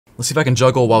Let's see if I can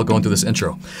juggle while going through this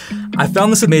intro. I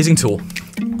found this amazing tool.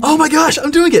 Oh my gosh, I'm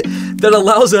doing it! That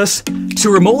allows us to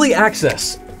remotely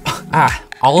access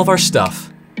all of our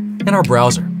stuff in our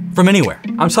browser from anywhere.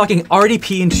 I'm talking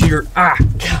RDP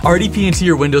into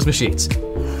your Windows machines. Look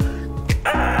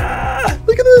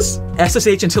at this!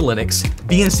 SSH into Linux,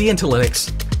 BNC into Linux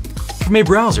from a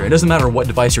browser. It doesn't matter what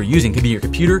device you're using. It could be your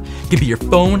computer, it could be your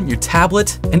phone, your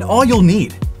tablet, and all you'll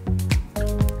need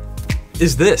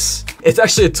is this. It's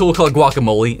actually a tool called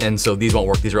Guacamole, and so these won't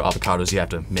work. These are avocados, you have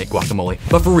to make guacamole.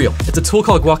 But for real, it's a tool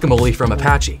called Guacamole from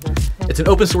Apache. It's an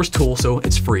open source tool, so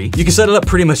it's free. You can set it up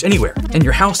pretty much anywhere. In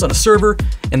your house, on a server,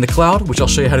 in the cloud, which I'll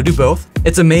show you how to do both.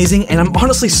 It's amazing, and I'm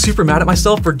honestly super mad at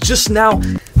myself for just now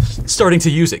starting to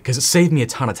use it, because it saved me a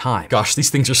ton of time. Gosh, these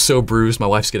things are so bruised, my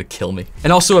wife's gonna kill me.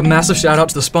 And also a massive shout out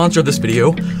to the sponsor of this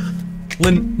video,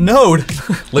 linode.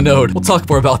 Linode. We'll talk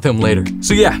more about them later.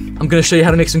 So yeah, I'm gonna show you how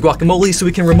to make some guacamole so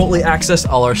we can remotely access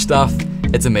all our stuff.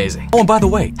 It's amazing. Oh, and by the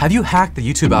way, have you hacked the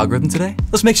YouTube algorithm today?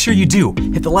 Let's make sure you do.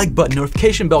 Hit the like button,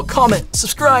 notification bell, comment,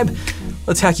 subscribe.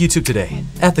 Let's hack YouTube today.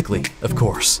 Ethically, of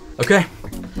course. Okay?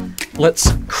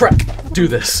 Let's do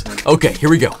this. Okay, here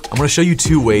we go. I'm gonna show you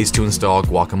 2 ways to install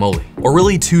Guacamole, or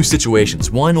really 2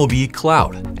 situations. One will be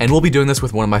cloud, and we'll be doing this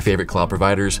with one of my favorite cloud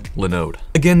providers, Linode.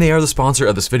 Again, they are the sponsor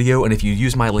of this video, and if you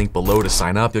use my link below to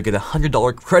sign up, you'll get a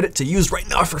 $100 credit to use right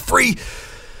now for free.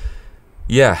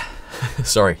 Yeah,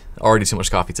 sorry, already too much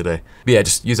coffee today. But yeah,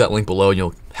 just use that link below and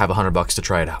you'll have $100 to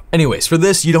try it out. Anyways, for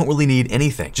this, you don't really need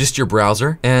anything, just your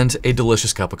browser and a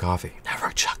delicious cup of coffee.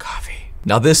 NetworkChuck coffee.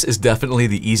 Now this is definitely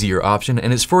the easier option,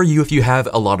 and it's for you if you have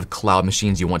a lot of cloud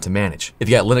machines you want to manage. If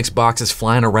you got Linux boxes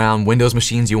flying around, Windows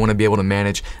machines you want to be able to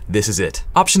manage, this is it.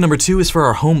 Option number 2 is for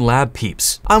our home lab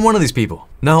peeps. I'm one of these people.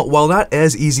 Now, while not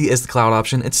as easy as the cloud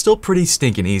option, it's still pretty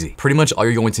stinking easy. Pretty much all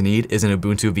you're going to need is an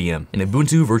Ubuntu VM, an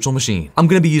Ubuntu virtual machine. I'm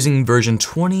gonna be using version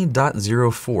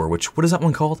 20.04, which, what is that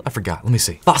one called? I forgot, let me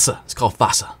see. FASA, it's called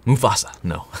FASA, Mufasa,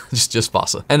 no, just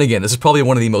FASA. And again, this is probably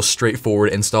one of the most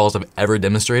straightforward installs I've ever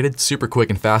demonstrated. Super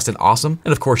quick and fast and awesome.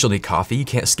 And of course you'll need coffee. You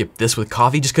can't skip this with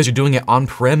coffee just because you're doing it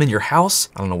on-prem in your house.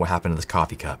 I don't know what happened to this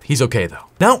coffee cup. He's okay though.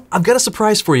 Now, I've got a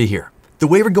surprise for you here. The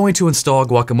way we're going to install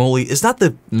Guacamole is not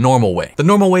the normal way. The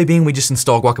normal way being we just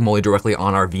install Guacamole directly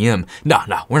on our VM. No,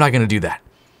 we're not gonna do that.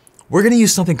 We're gonna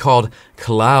use something called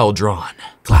Cloudron.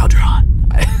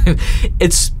 Cloudron.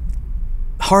 It's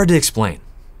hard to explain,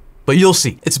 but you'll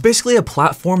see. It's basically a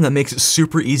platform that makes it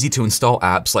super easy to install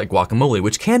apps like Guacamole,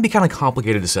 which can be kind of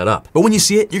complicated to set up. But when you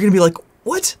see it, you're gonna be like,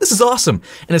 what? This is awesome.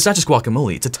 And it's not just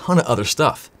Guacamole, it's a ton of other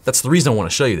stuff. That's the reason I want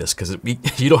to show you this, because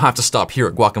you don't have to stop here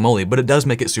at Guacamole, but it does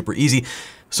make it super easy.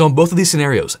 So in both of these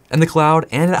scenarios, in the cloud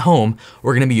and at home,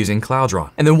 we're gonna be using Cloudron.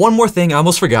 And then one more thing I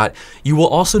almost forgot, you will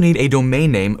also need a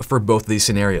domain name for both of these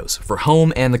scenarios, for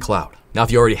home and the cloud. Now,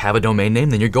 if you already have a domain name,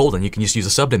 then you're golden. You can just use a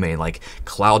subdomain like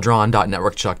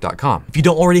cloudron.networkchuck.com. If you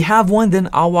don't already have one, then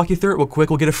I'll walk you through it real quick.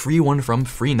 We'll get a free one from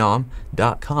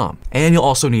freenom.com. And you'll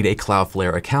also need a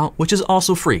Cloudflare account, which is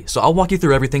also free. So I'll walk you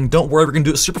through everything. Don't worry, we're gonna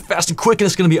do it super fast and quick, and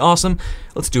it's gonna be awesome.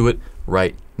 Let's do it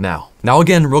right now. Now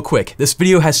again, real quick, this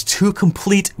video has 2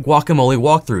 complete Guacamole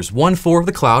walkthroughs. One for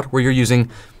the cloud, where you're using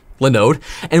Linode,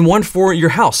 and one for your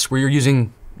house, where you're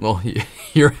using, well,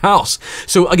 your house.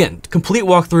 So again, complete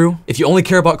walkthrough. If you only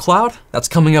care about cloud, that's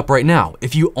coming up right now.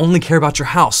 If you only care about your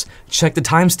house, check the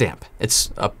timestamp.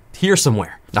 It's up here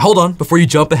somewhere. Now hold on, before you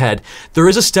jump ahead, there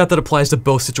is a step that applies to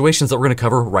both situations that we're gonna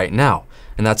cover right now,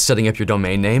 and that's setting up your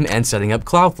domain name and setting up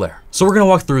Cloudflare. So we're gonna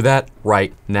walk through that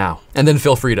right now, and then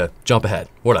feel free to jump ahead,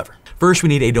 whatever. First, we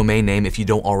need a domain name if you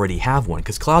don't already have one,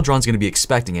 because Cloudron's gonna be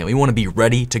expecting it. We wanna be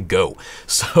ready to go.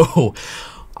 So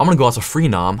I'm gonna go out to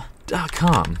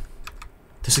freenom.com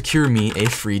to secure me a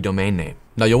free domain name.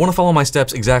 Now you'll wanna follow my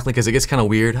steps exactly because it gets kind of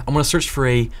weird. I'm gonna search for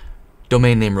a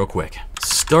domain name real quick.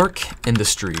 Stark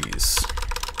Industries.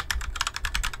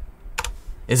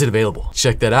 Is it available?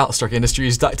 Check that out,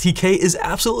 starkindustries.tk is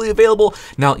absolutely available.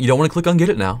 Now, you don't wanna click on get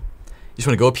it now. You just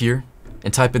wanna go up here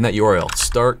and type in that URL,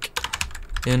 Stark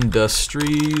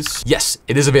Industries. Yes,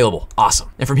 it is available. Awesome.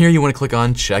 And from here, you want to click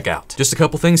on checkout. Just a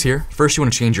couple things here. First, you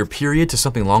want to change your period to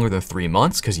something longer than 3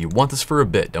 months because you want this for a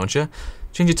bit, don't you?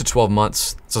 Change it to 12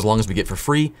 months. That's as long as we get for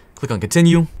free. Click on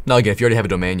continue. Now again, if you already have a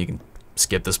domain, you can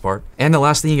skip this part. And the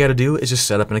last thing you got to do is just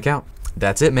set up an account.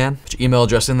 That's it, man. Put your email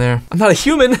address in there. I'm not a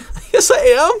human. Yes, I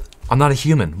am. I'm not a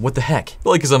human. What the heck?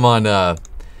 Well, because I'm on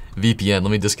VPN. Let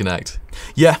me disconnect.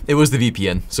 Yeah, it was the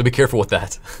VPN, so be careful with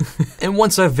that. And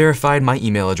once I've verified my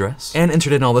email address and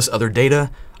entered in all this other data,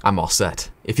 I'm all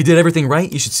set. If you did everything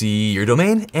right, you should see your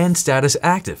domain and status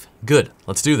active. Good,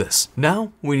 let's do this.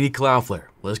 Now we need Cloudflare.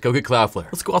 Let's go get Cloudflare.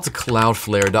 Let's go out to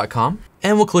cloudflare.com.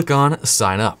 and we'll click on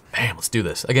sign up. Bam, let's do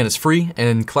this. Again, it's free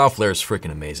and Cloudflare is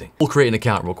freaking amazing. We'll create an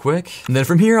account real quick. And then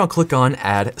from here, I'll click on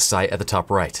add site at the top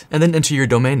right and then enter your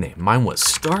domain name. Mine was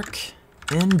Stark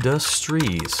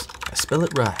Industries. I spell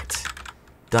it right.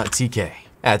 .tk.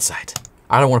 Add site.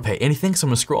 I don't want to pay anything, so I'm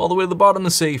gonna scroll all the way to the bottom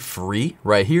and say free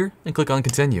right here and click on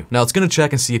continue. Now it's gonna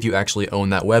check and see if you actually own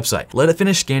that website. Let it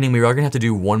finish scanning. We are gonna have to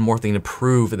do one more thing to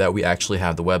prove that we actually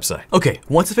have the website. Okay,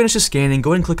 once it finishes scanning,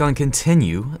 go ahead and click on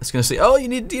continue. It's gonna say, oh, you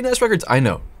need DNS records. I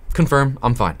know. Confirm,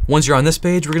 I'm fine. Once you're on this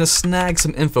page, we're gonna snag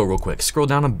some info real quick. Scroll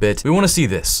down a bit. We wanna see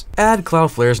this. Add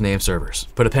Cloudflare's name servers.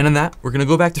 Put a pin in that. We're gonna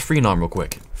go back to Freenom real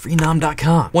quick.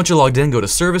 Freenom.com. Once you're logged in, go to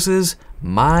services,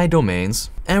 my domains,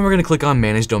 and we're gonna click on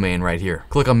manage domain right here.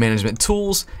 Click on management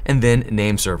tools and then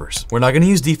name servers. We're not gonna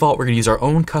use default, we're gonna use our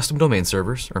own custom domain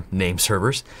servers or name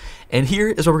servers. And here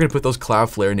is where we're gonna put those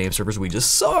Cloudflare name servers we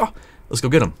just saw. Let's go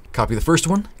get them. Copy the first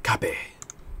one, copy,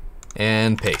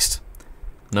 and paste.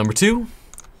 Number 2,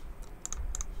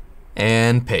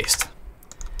 and paste.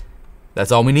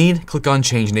 That's all we need. Click on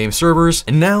change name servers.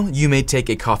 And now you may take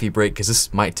a coffee break because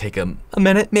this might take a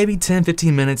minute, maybe 10,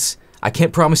 15 minutes. I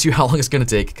can't promise you how long it's gonna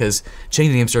take because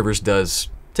changing name servers does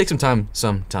take some time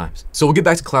sometimes. So we'll get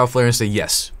back to Cloudflare and say,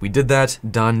 yes, we did that,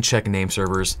 done, check name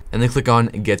servers, and then click on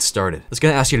get started. It's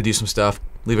gonna ask you to do some stuff,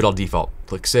 leave it all default.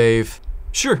 Click save.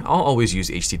 Sure, I'll always use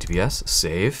HTTPS,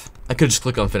 save. I could just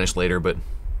click on finish later, but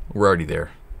we're already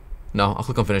there. No, I'll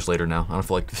click on finish later now. I don't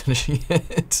feel like finishing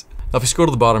it. Now if you scroll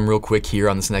to the bottom real quick here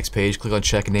on this next page, click on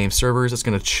check name servers. It's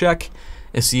gonna check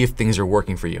and see if things are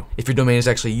working for you. If your domain is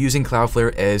actually using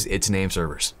Cloudflare as its name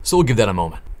servers. So we'll give that a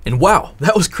moment. And wow,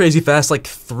 that was crazy fast, like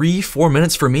 3-4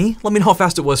 minutes for me. Let me know how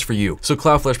fast it was for you. So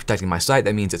Cloudflare is protecting my site.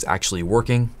 That means it's actually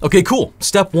working. Okay, cool.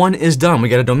 Step 1 is done. We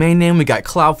got a domain name, we got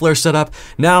Cloudflare set up.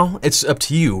 Now it's up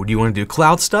to you. Do you want to do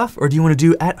cloud stuff or do you want to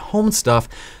do at home stuff?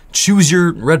 Choose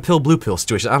your red pill, blue pill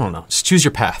situation. I don't know. Just choose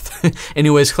your path.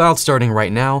 Anyways, cloud starting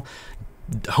right now.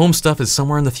 Home stuff is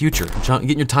somewhere in the future. Get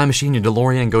in your time machine, your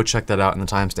DeLorean, and go check that out in the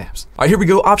timestamps. All right, here we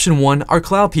go. Option 1, our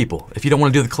cloud people. If you don't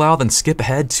want to do the cloud, then skip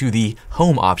ahead to the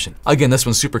home option. Again, this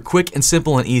one's super quick and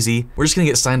simple and easy. We're just gonna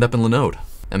get signed up in Linode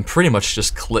and pretty much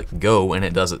just click go and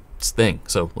it does its thing.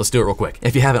 So let's do it real quick.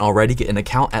 If you haven't already, get an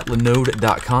account at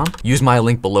linode.com. Use my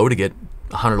link below to get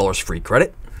 $100 free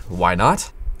credit. Why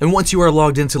not? And once you are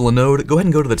logged into Linode, go ahead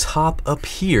and go to the top up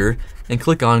here and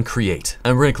click on create.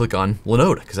 And we're gonna click on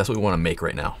Linode because that's what we wanna make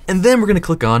right now. And then we're gonna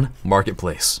click on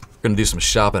marketplace. We're gonna do some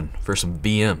shopping for some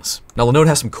VMs. Now Linode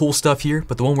has some cool stuff here,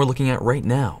 but the one we're looking at right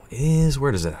now is,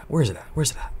 where is it at? Where is it at? Where's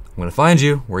it at? I'm gonna find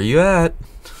you. Where are you at?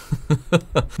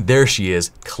 There she is,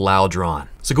 Cloudron.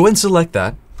 So go ahead and select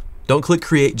that. Don't click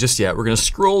create just yet. We're gonna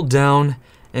scroll down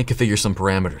and configure some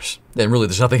parameters. And really,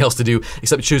 there's nothing else to do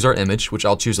except choose our image, which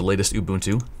I'll choose the latest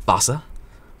Ubuntu, Mufasa.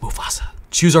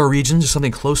 Choose our region, just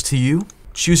something close to you.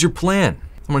 Choose your plan.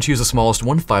 I'm gonna choose the smallest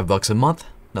one, $5 a month,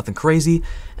 nothing crazy,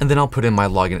 and then I'll put in my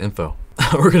login info.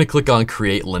 We're gonna click on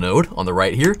create Linode on the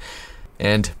right here,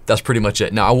 and that's pretty much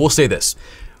it. Now, I will say this.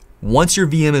 Once your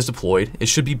VM is deployed, it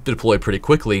should be deployed pretty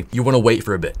quickly. You want to wait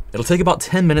for a bit. It'll take about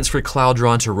 10 minutes for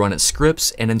Cloudron to run its scripts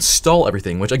and install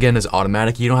everything, which again is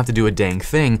automatic. You don't have to do a dang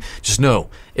thing. Just know,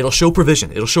 it'll show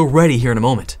provision. It'll show ready here in a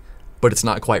moment, but it's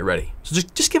not quite ready. So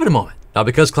just give it a moment. Now,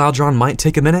 because Cloudron might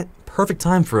take a minute, perfect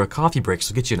time for a coffee break.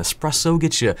 So get you an espresso,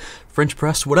 get you French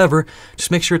press, whatever.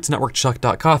 Just make sure it's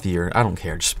NetworkChuck.coffee or I don't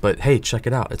care. But hey, check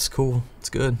it out. It's cool.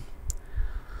 It's good.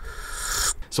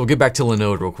 So we'll get back to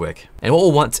Linode real quick. And what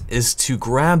we'll want is to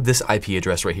grab this IP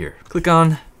address right here. Click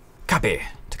on copy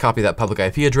to copy that public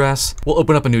IP address. We'll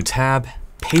open up a new tab,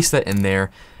 paste that in there,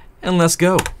 and let's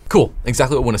go. Cool,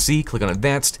 exactly what we want to see. Click on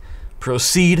advanced,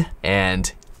 proceed,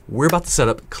 and we're about to set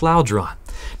up Cloudron.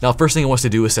 Now, first thing it wants to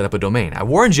do is set up a domain. I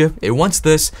warned you, it wants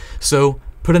this, so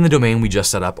put in the domain we just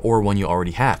set up or one you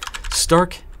already have.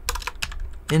 Stark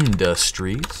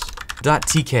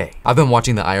Industries.tk. I've been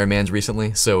watching the Ironmans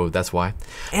recently, so that's why.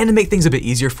 And to make things a bit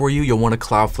easier for you, you'll want a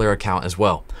Cloudflare account as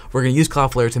well. We're gonna use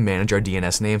Cloudflare to manage our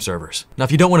DNS name servers. Now,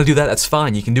 if you don't wanna do that, that's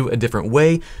fine. You can do it a different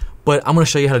way, but I'm gonna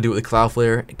show you how to do it with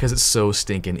Cloudflare because it's so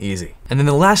stinking easy. And then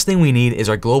the last thing we need is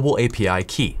our global API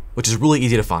key, which is really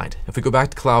easy to find. If we go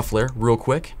back to Cloudflare real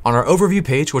quick, on our overview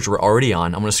page, which we're already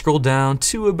on, I'm gonna scroll down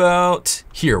to about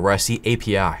here where I see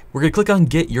API. We're gonna click on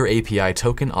Get Your API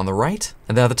Token on the right,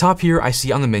 and then at the top here, I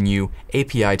see on the menu,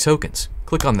 API Tokens.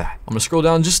 Click on that. I'm gonna scroll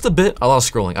down just a bit, a lot of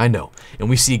scrolling, I know. And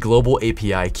we see Global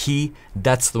API Key,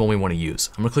 that's the one we wanna use.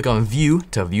 I'm gonna click on View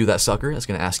to view that sucker. It's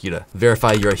gonna ask you to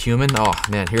verify you're a human. Oh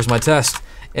man, here's my test.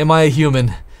 Am I a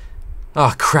human?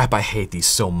 Oh crap, I hate these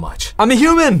so much. I'm a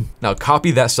human! Now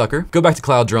copy that sucker, go back to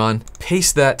Cloudron,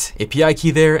 paste that API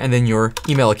key there, and then your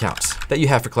email account. that you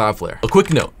have for Cloudflare. A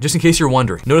quick note, just in case you're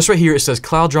wondering, notice right here it says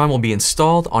Cloudron will be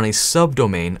installed on a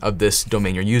subdomain of this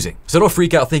domain you're using. So don't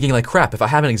freak out thinking like, crap, if I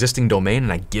have an existing domain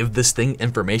and I give this thing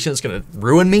information, it's gonna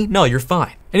ruin me. No, you're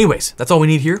fine. Anyways, that's all we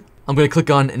need here. I'm gonna click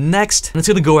on next, and it's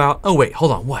gonna go out. Oh wait,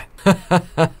 hold on, what?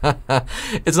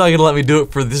 It's not gonna let me do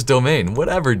it for this domain.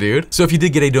 Whatever, dude. So if you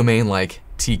did get a domain like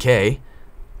TK,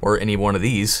 or any one of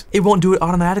these, it won't do it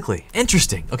automatically.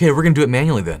 Interesting. Okay, we're gonna do it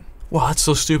manually then. Wow, that's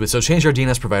so stupid. So change our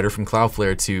DNS provider from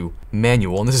Cloudflare to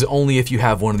manual, and this is only if you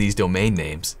have one of these domain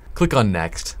names. Click on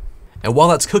next. And while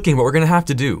that's cooking, what we're gonna have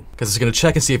to do, because it's gonna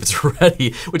check and see if it's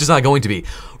ready, which is not going to be,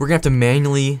 we're gonna have to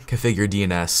manually configure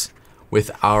DNS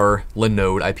with our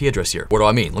linode IP address here. What do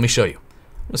I mean? Let me show you.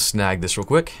 I'm gonna snag this real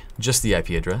quick, just the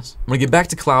IP address. I'm gonna get back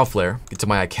to Cloudflare, get to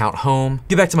my account home,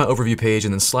 get back to my overview page,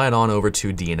 and then slide on over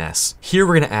to DNS. Here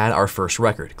we're gonna add our first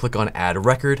record. Click on add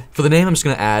record. For the name, I'm just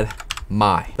gonna add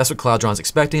my. That's what Cloudron's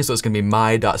expecting, so it's gonna be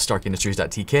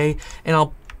my.starkindustries.tk, and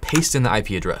I'll paste in the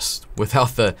IP address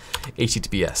without the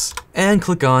HTTPS. And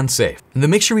click on save. And then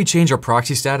make sure we change our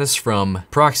proxy status from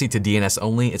proxy to DNS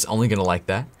only. It's only gonna like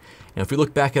that. And if we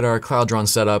look back at our Cloudron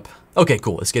setup, okay,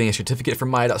 cool. It's getting a certificate from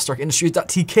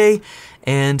my.starkindustries.tk,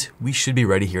 and we should be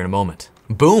ready here in a moment.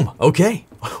 Boom, okay,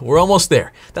 we're almost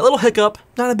there. That little hiccup,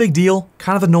 not a big deal,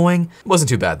 kind of annoying. Wasn't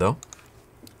too bad though.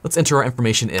 Let's enter our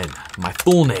information in. My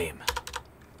full name,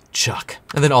 Chuck,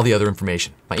 and then all the other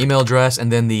information. My email address, and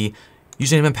then the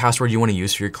username and password you want to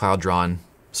use for your Cloudron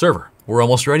server. We're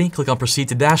almost ready. Click on proceed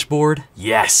to dashboard.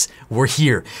 Yes, we're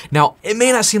here. Now, it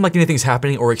may not seem like anything's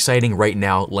happening or exciting right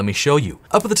now. Let me show you.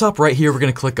 Up at the top right here, we're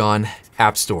gonna click on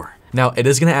App Store. Now, it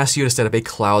is gonna ask you to set up a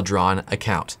Cloudron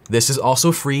account. This is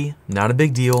also free, not a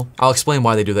big deal. I'll explain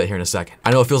why they do that here in a second.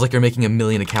 I know it feels like you're making a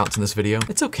million accounts in this video.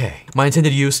 It's okay. My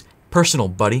intended use, personal,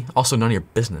 buddy. Also none of your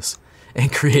business.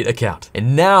 And create account.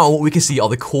 And now we can see all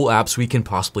the cool apps we can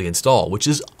possibly install, which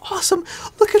is awesome.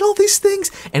 Look at all these things.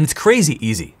 And it's crazy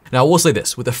easy. Now, I will say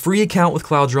this, with a free account with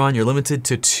Cloudron, you're limited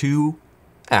to 2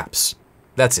 apps.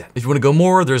 That's it. If you want to go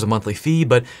more, there's a monthly fee,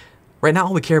 but right now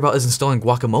all we care about is installing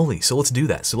Guacamole. So let's do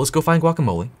that. So let's go find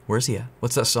Guacamole. Where's he at?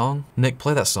 What's that song? Nick,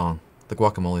 play that song. The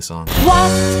Guacamole song.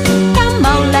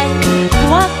 Guacamole,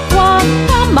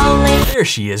 guacamole. There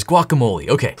she is, Guacamole.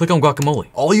 Okay, click on Guacamole.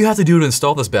 All you have to do to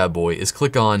install this bad boy is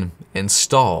click on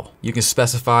install. You can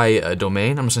specify a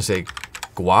domain. I'm just gonna say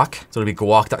guac. So it'll be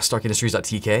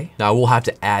guac.starkindustries.tk. Now I will have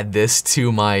to add this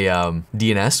to my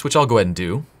DNS, which I'll go ahead and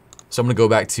do. So I'm gonna go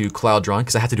back to Cloudron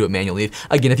because I have to do it manually.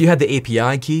 Again, if you had the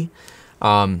API key,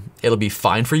 it'll be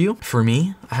fine for you. For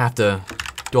me, I have to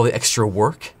do all the extra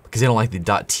work because they don't like the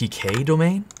 .tk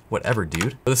domain. Whatever,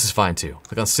 dude. But this is fine too.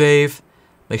 Click on save.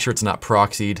 Make sure it's not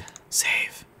proxied.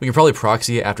 Save. We can probably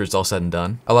proxy it after it's all said and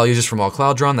done. Allow users from all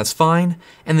Cloudron, that's fine.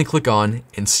 And then click on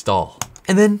install.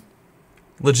 And then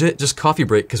legit just coffee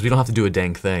break because we don't have to do a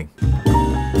dang thing.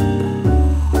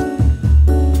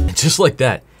 And just like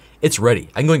that, it's ready.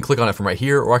 I can go and click on it from right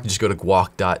here, or I can just go to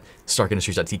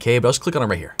guac.starkindustries.tk, but I'll just click on it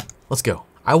right here. Let's go.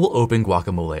 I will open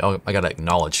Guacamole. Oh, I gotta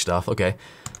acknowledge stuff, okay.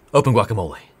 Open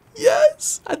Guacamole.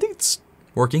 Yes, I think it's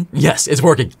working. Yes, it's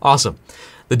working, awesome.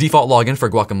 The default login for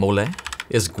Guacamole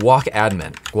is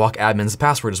guacadmin. Guacadmin's the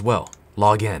password as well.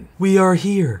 Log in. We are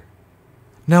here.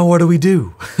 Now what do we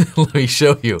do? Let me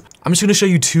show you. I'm just gonna show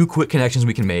you 2 quick connections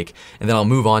we can make, and then I'll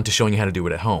move on to showing you how to do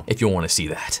it at home, if you'll wanna see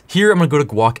that. Here, I'm gonna go to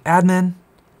guacadmin,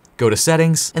 go to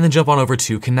settings, and then jump on over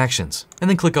to connections, and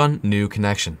then click on new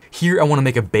connection. Here, I wanna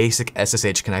make a basic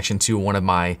SSH connection to one of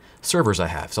my servers I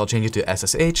have. So I'll change it to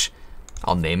SSH.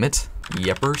 I'll name it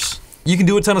Yeppers. You can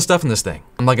do a ton of stuff in this thing.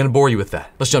 I'm not gonna bore you with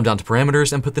that. Let's jump down to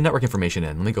parameters and put the network information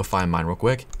in. Let me go find mine real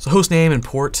quick. So host name and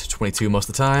port, 22 most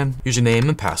of the time. Username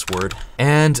and password.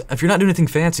 And if you're not doing anything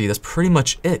fancy, that's pretty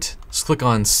much it. Just click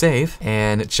on save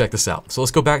and check this out. So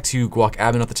let's go back to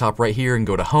guacadmin at the top right here and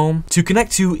go to home. To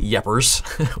connect to Yeppers,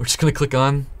 we're just gonna click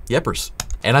on Yeppers.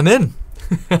 And I'm in.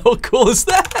 How cool is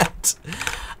that?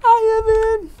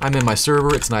 I'm in my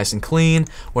server, it's nice and clean.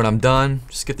 When I'm done,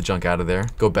 just get the junk out of there,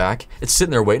 go back. It's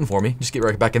sitting there waiting for me. Just get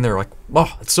right back in there like,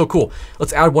 oh, it's so cool.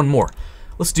 Let's add one more.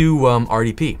 Let's do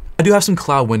RDP. I do have some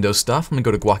Cloud Windows stuff. I'm gonna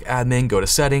go to guacadmin, go to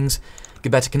settings,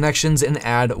 get back to connections, and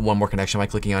add one more connection by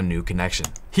clicking on new connection.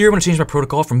 Here, I'm gonna change my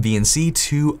protocol from VNC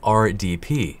to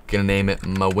RDP. Gonna name it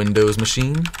my Windows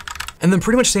machine. And then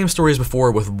pretty much same story as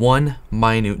before with one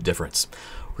minute difference.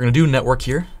 We're gonna do network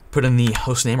here. Put in the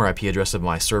host name or IP address of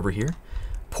my server here.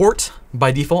 Port,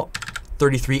 by default,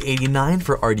 3389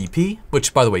 for RDP,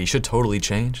 which by the way, you should totally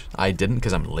change. I didn't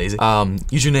because I'm lazy.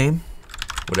 Username,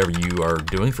 whatever you are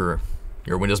doing for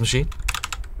your Windows machine.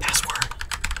 Password.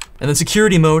 And then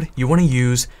security mode, you wanna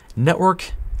use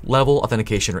network level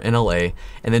authentication, or NLA,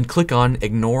 and then click on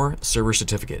Ignore Server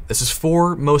Certificate. This is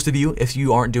for most of you if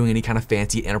you aren't doing any kind of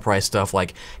fancy enterprise stuff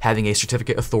like having a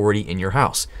certificate authority in your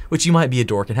house, which you might be a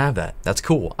dork and have that. That's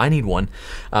cool. I need one.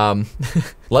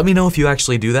 Let me know if you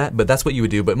actually do that, but that's what you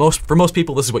would do. But for most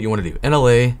people, this is what you want to do.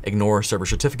 NLA, Ignore Server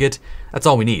Certificate. That's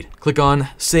all we need. Click on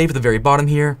Save at the very bottom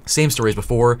here. Same story as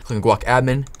before. Click on Guac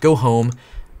Admin. Go home.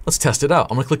 Let's test it out.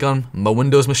 I'm gonna click on my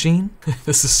Windows machine.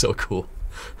 This is so cool.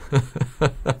 Look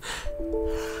at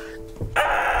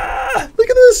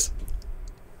this.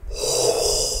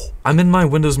 I'm in my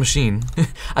Windows machine.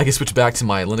 I can switch back to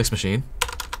my Linux machine.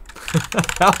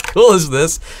 How cool is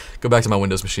this? Go back to my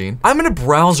Windows machine. I'm in a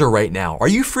browser right now. Are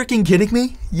you freaking kidding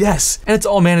me? Yes, and it's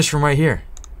all managed from right here.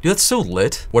 Dude, that's so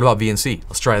lit. What about VNC?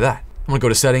 Let's try that. I'm gonna go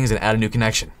to settings and add a new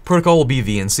connection. Protocol will be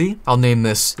VNC. I'll name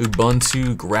this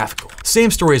Ubuntu Graphical. Same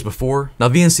story as before. Now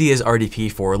VNC is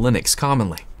RDP for Linux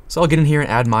commonly. So I'll get in here and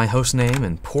add my host name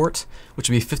and port, which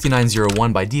will be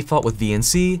 5901 by default with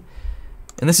VNC.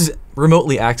 And this is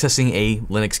remotely accessing a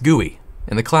Linux GUI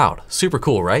in the cloud. Super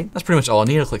cool, right? That's pretty much all I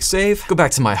need. I'll click save, go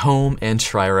back to my home and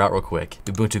try her out real quick.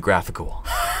 Ubuntu Graphical.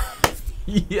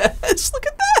 Yes, look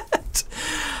at that.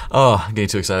 Oh, I'm getting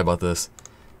too excited about this.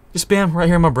 Just bam, right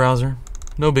here in my browser.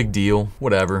 No big deal,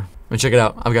 whatever. I mean, check it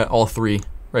out. I've got all three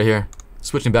right here,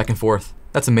 switching back and forth.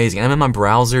 That's amazing. I'm in my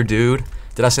browser, dude.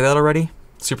 Did I say that already?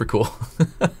 Super cool.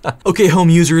 Okay, home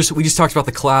users, we just talked about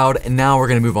the cloud, and now we're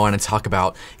gonna move on and talk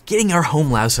about getting our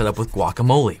home lab set up with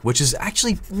Guacamole, which is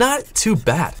actually not too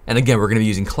bad. And again, we're gonna be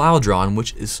using Cloudron,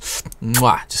 which is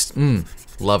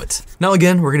love it. Now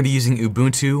again, we're gonna be using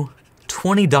Ubuntu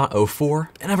 20.04,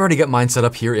 and I've already got mine set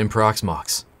up here in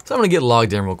Proxmox. So I'm gonna get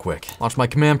logged in real quick. Launch my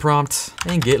command prompt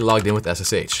and get logged in with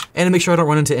SSH. And to make sure I don't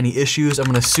run into any issues, I'm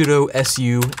gonna sudo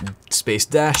su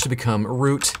 -- to become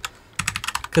root,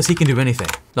 because he can do anything.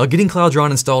 Now getting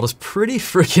Cloudron installed is pretty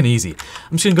freaking easy.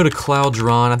 I'm just gonna go to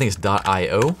Cloudron, I think it's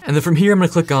 .io, and then from here I'm gonna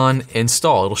click on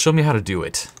install. It'll show me how to do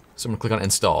it. So I'm gonna click on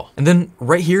install. And then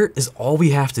right here is all we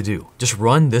have to do. Just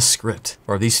run this script,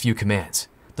 or these few commands.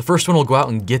 The first one will go out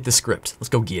and get the script. Let's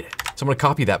go get it. So I'm gonna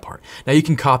copy that part. Now you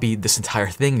can copy this entire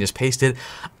thing and just paste it.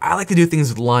 I like to do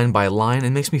things line by line. It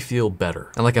makes me feel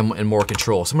better and like I'm in more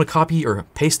control. So I'm gonna copy or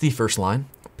paste the first line,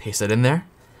 paste that in there,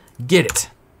 get it.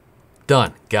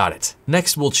 Done, got it.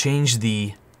 Next we'll change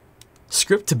the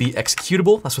script to be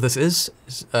executable. That's what this is,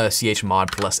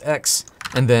 chmod +x.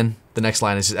 And then the next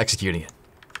line is just executing it.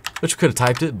 Which we could have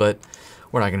typed it, but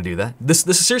we're not gonna do that. This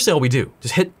is seriously all we do.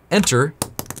 Just hit enter.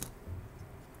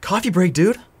 Coffee break,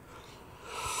 dude.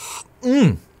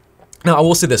 Now, I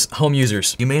will say this, home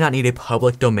users, you may not need a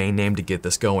public domain name to get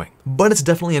this going, but it's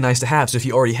definitely a nice to have. So if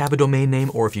you already have a domain name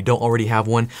or if you don't already have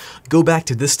one, go back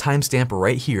to this timestamp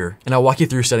right here and I'll walk you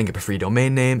through setting up a free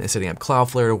domain name and setting up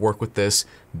Cloudflare to work with this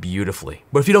beautifully.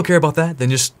 But if you don't care about that,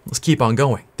 then just let's keep on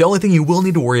going. The only thing you will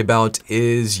need to worry about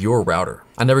is your router.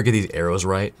 I never get these arrows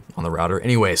right on the router.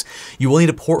 Anyways, you will need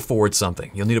to port forward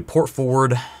something. You'll need to port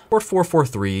forward port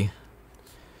 443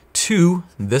 to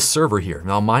this server here.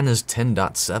 Now mine is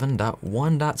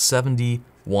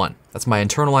 10.7.1.71. That's my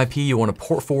internal IP. You want to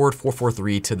port forward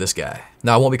 443 to this guy.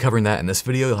 Now I won't be covering that in this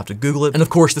video. You'll have to Google it. And of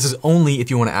course, this is only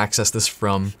if you want to access this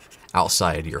from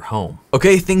outside your home.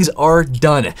 Okay, things are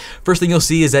done. First thing you'll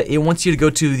see is that it wants you to go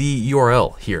to the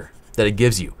URL here that it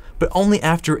gives you, but only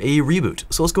after a reboot.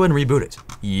 So let's go ahead and reboot it.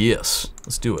 Yes,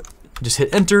 let's do it. Just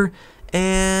hit enter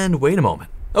and wait a moment.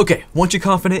 Okay, once you're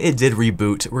confident it did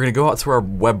reboot, we're gonna go out to our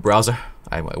web browser.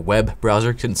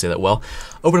 Couldn't say that well.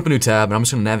 Open up a new tab, and I'm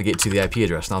just gonna navigate to the IP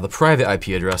address. Now the private IP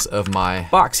address of my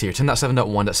box here,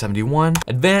 10.7.1.71.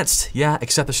 Advanced, yeah,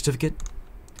 accept the certificate.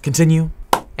 Continue,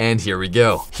 and here we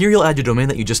go. Here you'll add your domain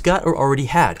that you just got or already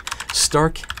had.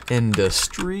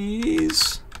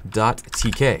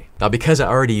 starkindustries.tk. Now because I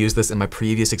already used this in my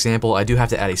previous example, I do have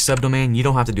to add a subdomain. You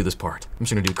don't have to do this part. I'm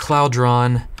just gonna do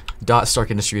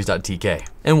cloudron.starkindustries.tk.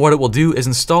 And what it will do is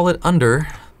install it under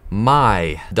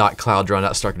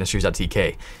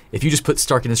my.cloudron.starkindustries.tk. If you just put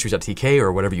starkindustries.tk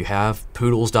or whatever you have,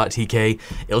 poodles.tk,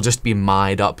 it'll just be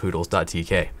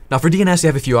my.poodles.tk. Now for DNS, you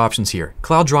have a few options here.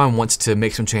 Cloudron wants to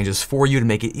make some changes for you to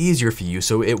make it easier for you.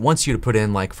 So it wants you to put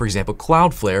in, like, for example,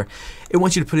 Cloudflare. It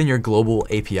wants you to put in your global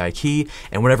API key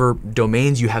and whatever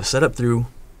domains you have set up through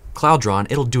Cloudron,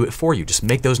 it'll do it for you. Just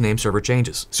make those name server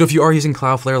changes. So if you are using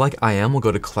Cloudflare like I am, we'll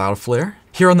go to Cloudflare.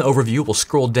 Here on the overview, we'll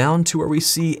scroll down to where we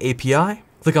see API.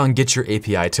 Click on Get Your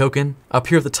API Token. Up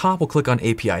here at the top, we'll click on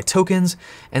API Tokens,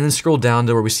 and then scroll down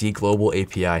to where we see Global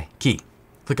API Key.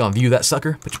 Click on View that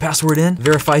sucker, put your password in,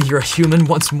 verify you're a human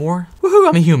once more. Woohoo,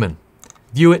 I'm a human.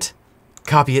 View it,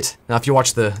 copy it. Now, if you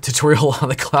watch the tutorial on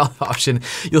the cloud option,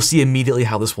 you'll see immediately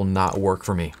how this will not work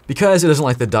for me because it doesn't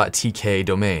like the .tk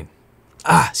domain.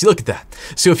 See, look at that.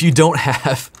 So if you don't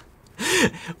have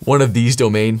one of these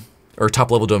domain or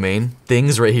top level domain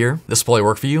things right here, this will probably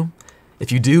work for you.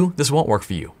 If you do, this won't work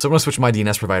for you. So I'm gonna switch my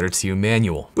DNS provider to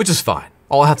manual, which is fine.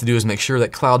 All I have to do is make sure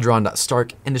that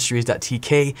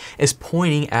cloudron.starkindustries.tk is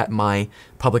pointing at my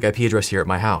public IP address here at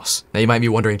my house. Now you might be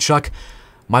wondering, Chuck,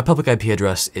 my public IP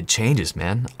address, it changes,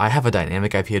 man. I have a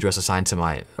dynamic IP address assigned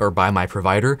to by my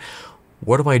provider.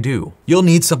 What do I do? You'll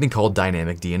need something called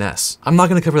dynamic DNS. I'm not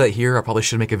gonna cover that here. I probably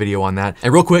should make a video on that.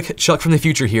 And real quick, Chuck from the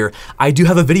future here, I do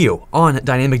have a video on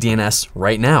dynamic DNS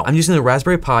right now. I'm using the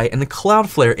Raspberry Pi and the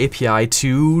Cloudflare API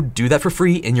to do that for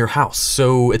free in your house.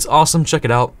 So it's awesome, check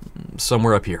it out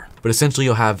somewhere up here. But essentially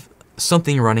you'll have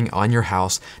something running on your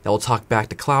house that will talk back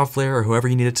to Cloudflare or whoever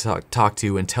you need to talk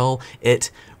to and tell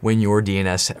it when your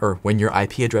DNS or when your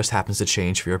IP address happens to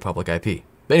change for your public IP.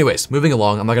 But anyways, moving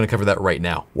along, I'm not gonna cover that right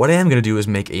now. What I am gonna do is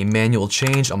make a manual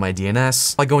change on my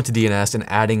DNS by going to DNS and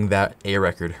adding that A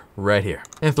record right here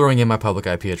and throwing in my public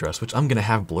IP address, which I'm gonna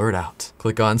have blurred out.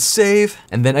 Click on save,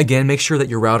 and then again, make sure that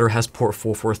your router has port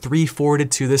 443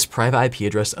 forwarded to this private IP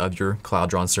address of your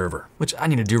Cloudron server, which I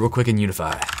need to do real quick in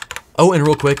Unify. Oh, and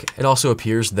real quick, it also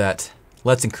appears that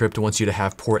Let's Encrypt wants you to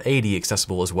have port 80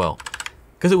 accessible as well,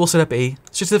 because it will set up a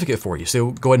certificate for you.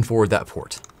 So go ahead and forward that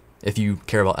port if you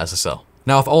care about SSL.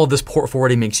 Now, if all of this port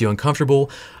forwarding makes you uncomfortable,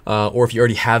 or if you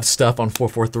already have stuff on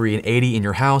 443 and 80 in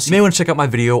your house, you may want to check out my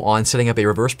video on setting up a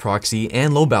reverse proxy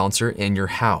and load balancer in your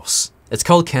house. It's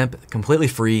called Kemp, completely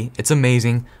free. It's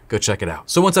amazing. Go check it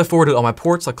out. So once I've forwarded all my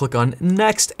ports, I'll click on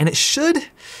next, and it should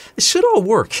all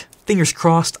work. Fingers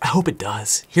crossed. I hope it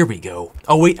does. Here we go.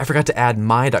 Oh wait, I forgot to add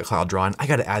my.cloudron. I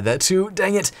got to add that too.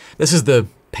 Dang it. This is the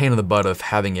pain in the butt of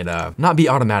having it not be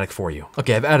automatic for you.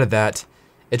 Okay, I've added that.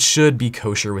 It should be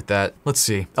kosher with that. Let's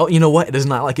see. Oh, you know what? It does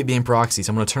not like it being proxy,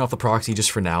 so I'm gonna turn off the proxy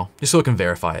just for now, just so it can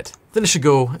verify it. Then it should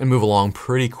go and move along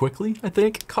pretty quickly, I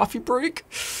think. Coffee break.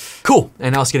 Cool,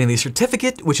 and now it's getting the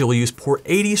certificate, which it will use port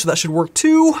 80, so that should work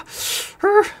too.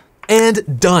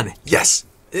 And done, yes.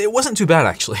 It wasn't too bad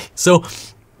actually. So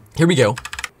here we go.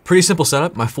 Pretty simple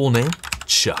setup. My full name,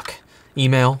 Chuck.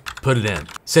 Email, put it in.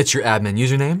 Set your admin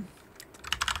username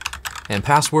and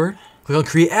password. Click on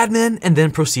create admin and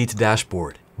then proceed to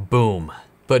dashboard. Boom.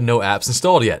 But no apps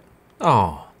installed yet.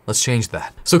 Oh, let's change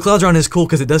that. So Cloudron is cool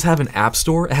because it does have an app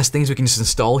store. It has things we can just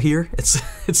install here. It's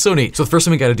so neat. So the first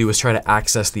thing we gotta do is try to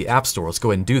access the app store. Let's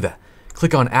go ahead and do that.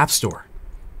 Click on app store.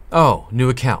 Oh, new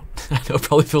account. I know it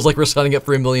probably feels like we're signing up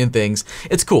for a million things.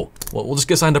 It's cool. Well, we'll just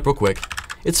get signed up real quick.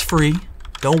 It's free,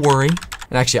 don't worry.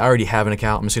 And actually I already have an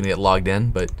account. I'm just gonna get logged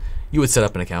in, but you would set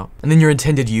up an account. And then your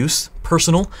intended use,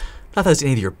 personal. Not that it's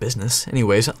any of your business.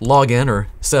 Anyways, log in or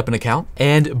set up an account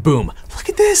and boom. Look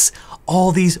at this.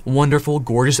 All these wonderful,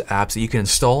 gorgeous apps that you can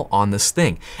install on this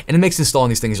thing. And it makes installing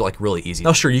these things like really easy.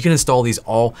 Now sure, you can install these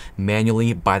all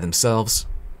manually by themselves,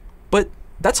 but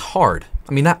that's hard.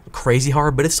 I mean, not crazy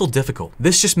hard, but it's still difficult.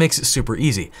 This just makes it super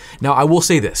easy. Now I will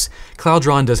say this,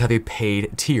 Cloudron does have a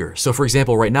paid tier. So for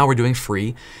example, right now we're doing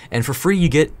free, and for free you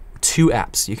get 2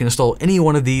 apps. You can install any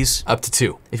one of these up to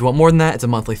 2. If you want more than that, it's a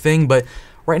monthly thing, but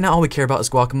right now, all we care about is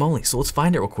Guacamole, so let's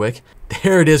find it real quick.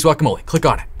 There it is, Guacamole. Click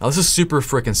on it. Now, this is super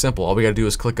freaking simple. All we gotta do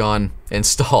is click on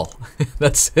install.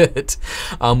 That's it.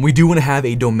 We do wanna have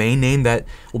a domain name that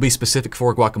will be specific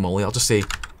for Guacamole. I'll just say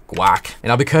Guac. And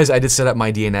now, because I did set up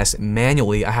my DNS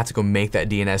manually, I have to go make that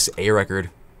DNS A record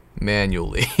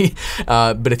manually.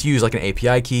 But if you use like an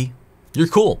API key, you're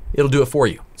cool. It'll do it for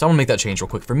you. So I'm gonna make that change real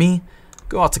quick for me.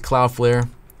 Go out to Cloudflare,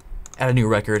 add a new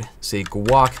record, say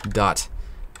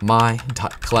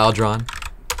guac.my.cloudron.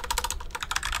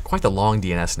 Quite the long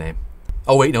DNS name.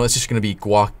 Oh wait, no, it's just gonna be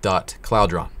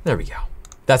guac.cloudron. There we go.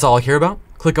 That's all I care about.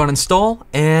 Click on install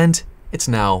and it's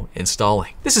now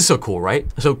installing. This is so cool, right?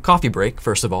 So coffee break,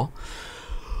 first of all.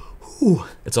 Ooh,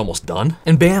 it's almost done.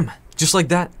 And bam, just like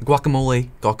that,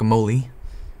 Guacamole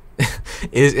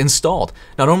is installed.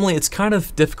 Now normally it's kind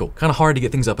of difficult, kind of hard to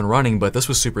get things up and running, but this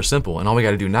was super simple. And all we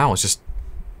gotta do now is just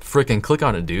freaking click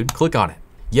on it, dude. Click on it.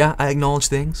 Yeah, I acknowledge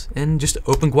things and just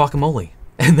open Guacamole.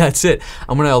 And that's it.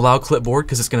 I'm gonna allow clipboard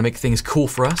because it's gonna make things cool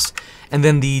for us. And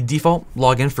then the default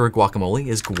login for Guacamole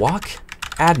is guac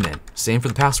admin. Same for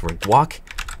the password, guac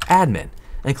admin.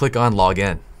 And click on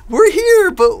login. We're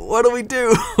here, but what do we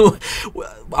do?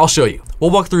 I'll show you.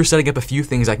 We'll walk through setting up a few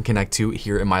things I can connect to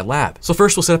here in my lab. So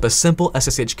first we'll set up a simple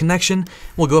SSH connection.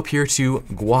 We'll go up here to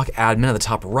guac admin at the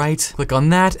top right, click on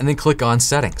that, and then click on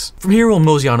settings. From here we'll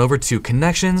mosey on over to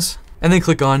connections, and then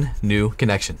click on new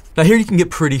connection. Now here you can get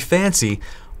pretty fancy.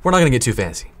 we're not gonna get too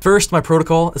fancy. First, my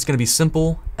protocol is gonna be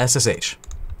simple SSH.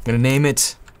 I'm gonna name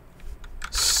it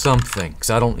something, because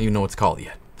I don't even know what to call it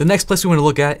yet. The next place we want to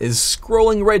look at is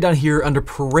scrolling right down here under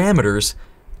parameters,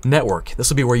 network. This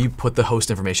will be where you put the host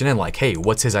information in, like, hey,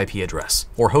 what's his IP address?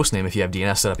 Or host name if you have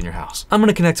DNS set up in your house. I'm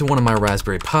gonna connect to one of my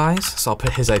Raspberry Pis, so I'll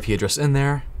put his IP address in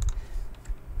there,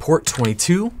 port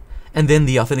 22, and then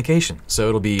the authentication. So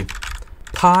it'll be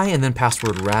Pi and then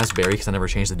password Raspberry, because I never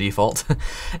changed the default.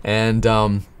 And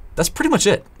that's pretty much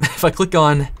it. If I click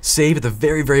on save at the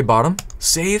very, very bottom,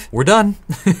 save, we're done.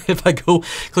 If I go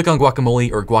click on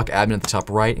Guacamole or Guac admin at the top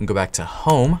right and go back to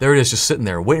home, there it is just sitting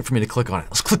there waiting for me to click on it.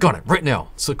 Let's click on it right now.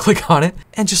 So click on it,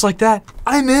 and just like that,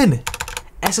 I'm in.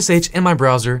 SSH in my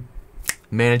browser,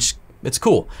 managed, it's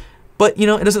cool. But you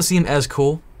know, it doesn't seem as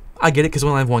cool. I get it because we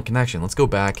only have one connection. Let's go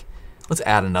back. Let's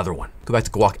add another one. Go back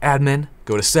to Guac admin,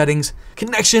 go to settings,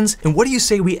 connections, and what do you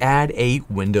say we add a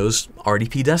Windows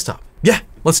RDP desktop? Yeah,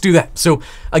 let's do that. So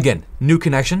again, new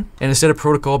connection, and instead of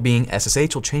protocol being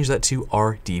SSH, we'll change that to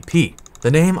RDP.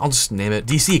 The name, I'll just name it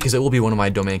DC because it will be one of my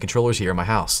domain controllers here in my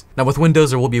house. Now with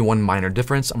Windows, there will be one minor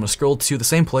difference. I'm gonna scroll to the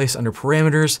same place under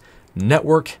parameters,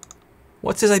 network,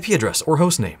 what's his IP address or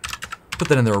host name? Put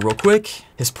that in there real quick.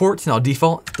 His port, now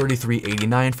default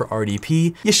 3389 for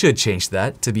RDP. You should change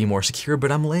that to be more secure,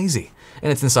 but I'm lazy.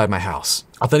 And it's inside my house.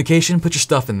 Authentication, put your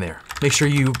stuff in there. Make sure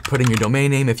you put in your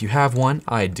domain name if you have one.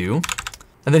 I do.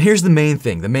 And then here's the main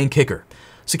thing, the main kicker.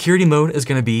 Security mode is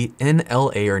gonna be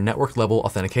NLA or network level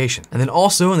authentication. And then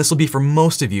also, and this will be for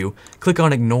most of you, click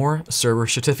on ignore server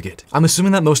certificate. I'm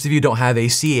assuming that most of you don't have a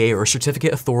CA or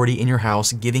certificate authority in your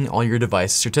house giving all your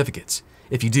device certificates.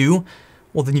 If you do,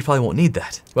 well then you probably won't need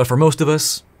that. But for most of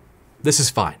us, this is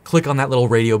fine. Click on that little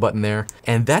radio button there,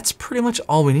 and that's pretty much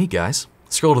all we need, guys.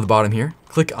 Scroll to the bottom here,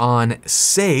 click on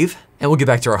save, and we'll get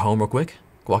back to our home real quick.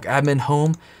 Guac admin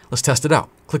home, let's test it out.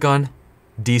 Click on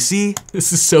DC,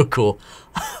 this is so cool.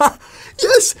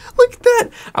 Yes, look at that.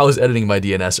 I was editing my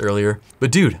DNS earlier,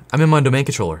 but dude, I'm in my domain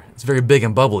controller. It's very big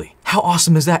and bubbly. How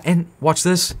awesome is that? And watch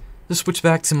this, just switch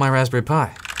back to my Raspberry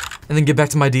Pi. And then get back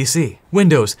to my DC.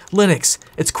 Windows, Linux,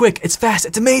 it's quick, it's fast,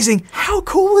 it's amazing. How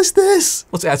cool is this?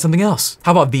 Let's add something else.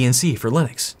 How about VNC for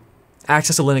Linux?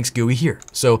 Access a Linux GUI here.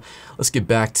 So let's get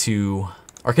back to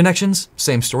our connections.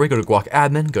 Same story, go to Guac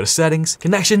admin, go to settings,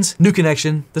 connections, new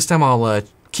connection. This time I'll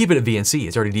keep it at VNC.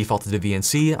 It's already defaulted to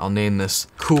VNC. I'll name this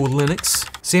Cool Linux.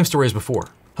 Same story as before.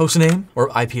 Host name or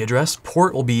IP address,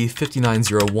 port will be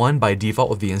 5901 by default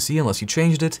with VNC unless you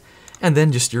changed it. And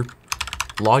then just your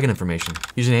login information,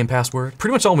 username, password,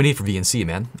 pretty much all we need for VNC,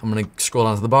 man. I'm gonna scroll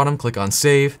down to the bottom, click on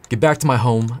save, get back to my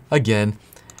home again,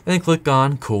 and then click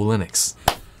on Cool Linux.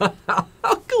 How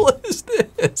cool is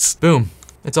this? Boom,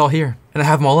 it's all here. And I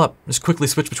have them all up. Just quickly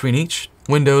switch between each.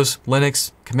 Windows,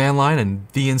 Linux, command line,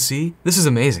 and VNC. This is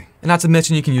amazing. And not to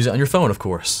mention you can use it on your phone, of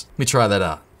course. Let me try that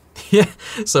out. Yeah,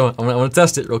 so I'm gonna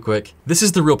test it real quick. This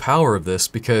is the real power of this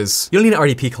because you don't need an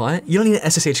RDP client, you don't need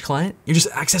an SSH client, you're just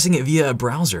accessing it via a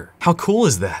browser. How cool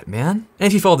is that, man? And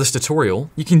if you follow this tutorial,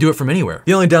 you can do it from anywhere.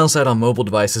 The only downside on mobile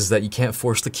devices is that you can't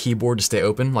force the keyboard to stay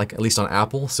open, like at least on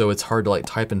Apple, so it's hard to like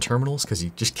type in terminals because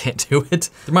you just can't do it.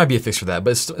 There might be a fix for that,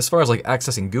 but as far as like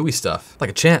accessing GUI stuff, like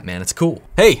a champ, man, it's cool.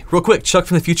 Hey, real quick, Chuck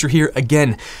from the future here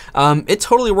again. It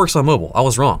totally works on mobile, I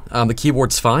was wrong. The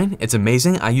keyboard's fine, it's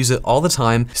amazing, I use it all the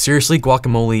time. Seriously,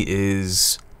 Guacamole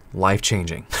is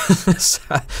life-changing.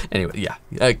 Anyway,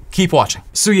 yeah, keep watching.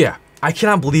 So yeah, I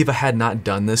cannot believe I had not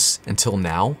done this until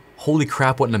now. Holy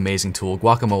crap, what an amazing tool.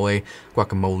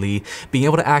 Guacamole, being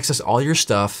able to access all your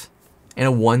stuff in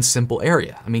a one simple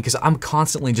area. I mean, because I'm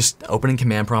constantly just opening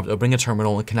command prompt, opening a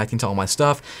terminal, and connecting to all my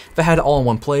stuff. If I had it all in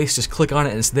one place, just click on it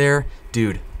and it's there.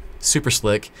 Dude, super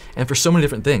slick. And for so many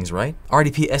different things, right?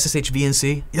 RDP, SSH,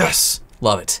 VNC, yes!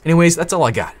 Love it. Anyways, that's all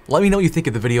I got. Let me know what you think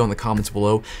of the video in the comments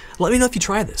below. Let me know if you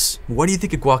try this. What do you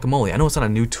think of Guacamole? I know it's not a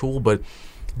new tool, but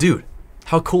dude,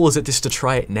 how cool is it just to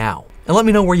try it now? And let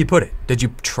me know where you put it. Did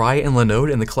you try it in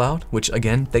Linode in the cloud? Which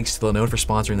again, thanks to Linode for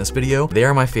sponsoring this video. They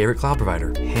are my favorite cloud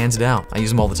provider, hands down. I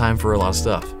use them all the time for a lot of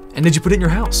stuff. And did you put it in your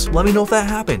house? Let me know if that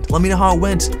happened. Let me know how it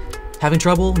went. Having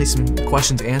trouble? Need some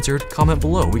questions answered? Comment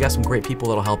below. We got some great people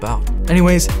that'll help out.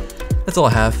 Anyways, that's all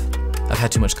I have. I've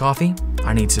had too much coffee.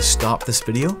 I need to stop this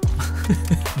video.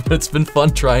 But it's been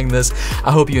fun trying this.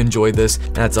 I hope you enjoyed this,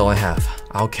 and that's all I have.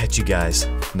 I'll catch you guys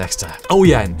next time. Oh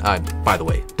yeah, and by the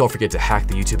way, don't forget to hack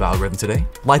the YouTube algorithm today.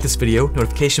 Like this video,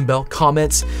 notification bell,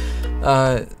 comments,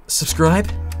 subscribe.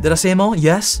 Did I say them all?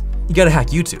 Yes? You gotta hack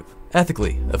YouTube.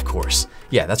 Ethically, of course.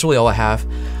 Yeah, that's really all I have.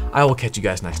 I will catch you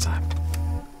guys next time.